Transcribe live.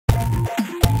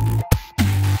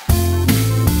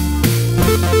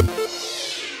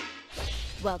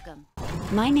Welcome.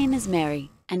 My name is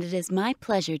Mary, and it is my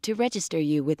pleasure to register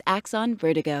you with Axon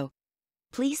Vertigo.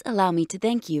 Please allow me to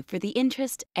thank you for the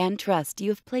interest and trust you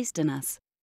have placed in us.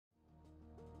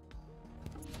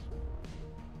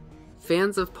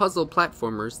 Fans of puzzle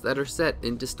platformers that are set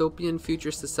in dystopian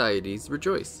future societies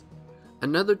rejoice.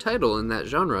 Another title in that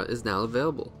genre is now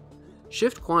available.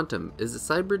 Shift Quantum is a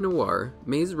cyber-noir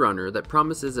maze runner that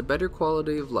promises a better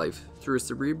quality of life through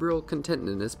cerebral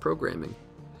contentedness programming.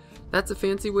 That's a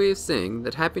fancy way of saying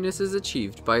that happiness is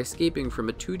achieved by escaping from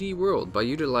a 2D world by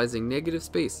utilizing negative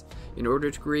space in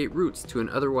order to create routes to an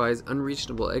otherwise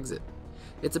unreachable exit.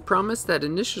 It's a promise that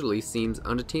initially seems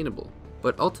unattainable,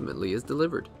 but ultimately is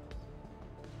delivered.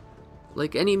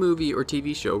 Like any movie or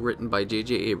TV show written by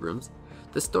J.J. Abrams,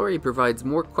 the story provides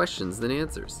more questions than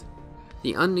answers.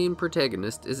 The unnamed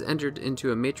protagonist is entered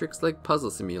into a Matrix-like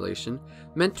puzzle simulation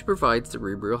meant to provide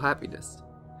cerebral happiness.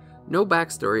 No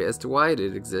backstory as to why it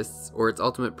exists or its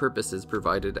ultimate purpose is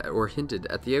provided or hinted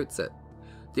at the outset.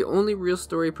 The only real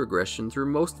story progression through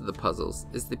most of the puzzles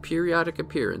is the periodic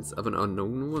appearance of an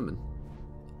unknown woman.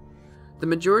 The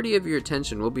majority of your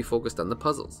attention will be focused on the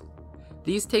puzzles.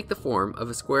 These take the form of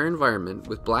a square environment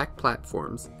with black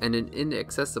platforms and an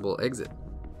inaccessible exit.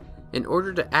 In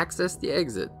order to access the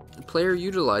exit, the player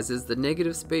utilizes the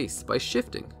negative space by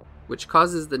shifting, which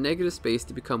causes the negative space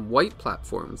to become white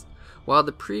platforms, while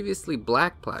the previously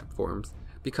black platforms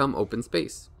become open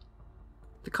space.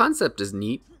 The concept is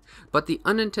neat, but the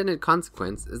unintended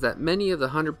consequence is that many of the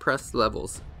 100+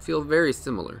 levels feel very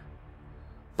similar.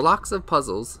 Blocks of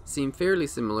puzzles seem fairly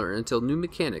similar until new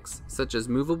mechanics such as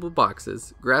movable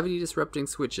boxes, gravity-disrupting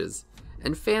switches,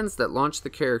 and fans that launch the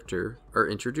character are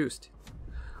introduced.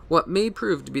 What may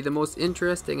prove to be the most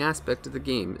interesting aspect of the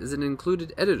game is an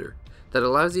included editor that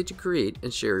allows you to create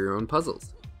and share your own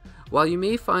puzzles. While you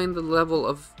may find the level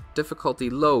of difficulty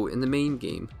low in the main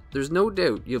game, there's no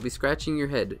doubt you'll be scratching your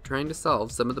head trying to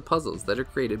solve some of the puzzles that are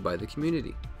created by the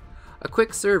community. A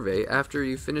quick survey after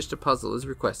you've finished a puzzle is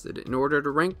requested in order to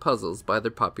rank puzzles by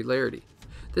their popularity.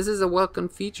 This is a welcome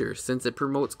feature since it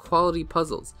promotes quality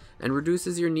puzzles and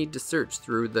reduces your need to search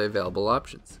through the available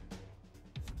options.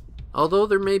 Although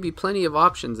there may be plenty of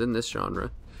options in this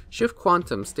genre, Shift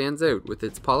Quantum stands out with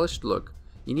its polished look,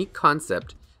 unique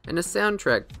concept, and a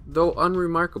soundtrack, though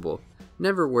unremarkable,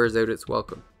 never wears out its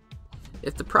welcome.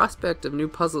 If the prospect of new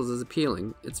puzzles is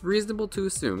appealing, it's reasonable to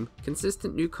assume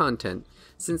consistent new content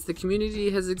since the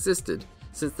community has existed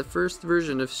since the first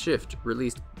version of Shift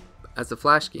released as a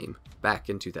Flash game back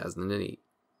in 2008.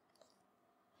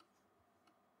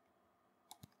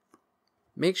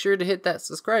 Make sure to hit that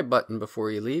subscribe button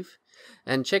before you leave,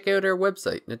 and check out our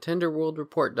website,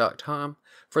 NintendoWorldReport.com,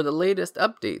 for the latest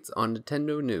updates on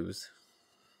Nintendo news.